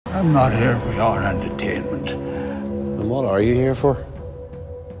I'm not here for your entertainment. Then what are you here for?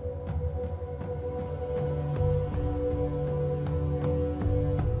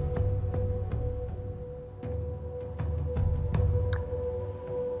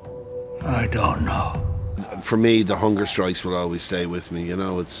 I don't know. For me, the hunger strikes will always stay with me. You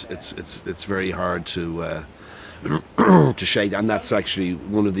know, it's very hard to to shake, and that's actually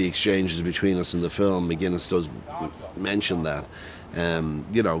one of the exchanges between us in the film. McGuinness does mention that.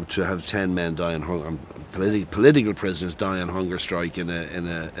 You know, to have 10 men die in hunger, political prisoners die on hunger strike in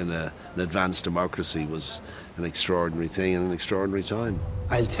an advanced democracy was an extraordinary thing and an extraordinary time.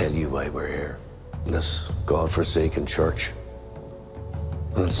 I'll tell you why we're here, in this God-forsaken church.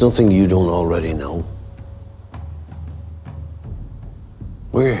 And it's nothing you don't already know.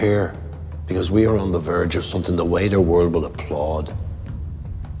 We're here because we are on the verge of something the wider world will applaud,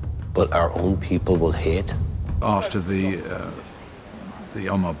 but our own people will hate. After the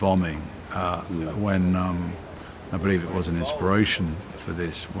Omagh bombing, when I believe it was an inspiration for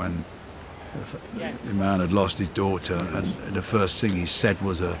this, when the man had lost his daughter, and the first thing he said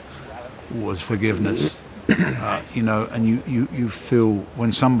was forgiveness. You know, and you feel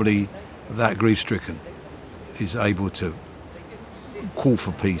when somebody that grief-stricken is able to call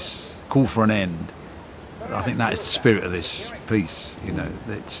for peace, call for an end. I think that is the spirit of this piece. You know,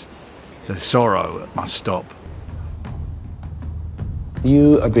 it's the sorrow must stop.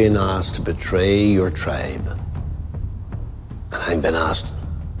 You are being asked to betray your tribe, and I'm being asked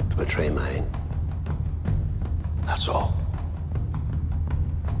to betray mine. That's all.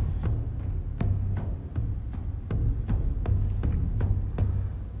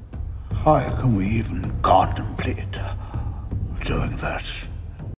 How can we even contemplate doing that?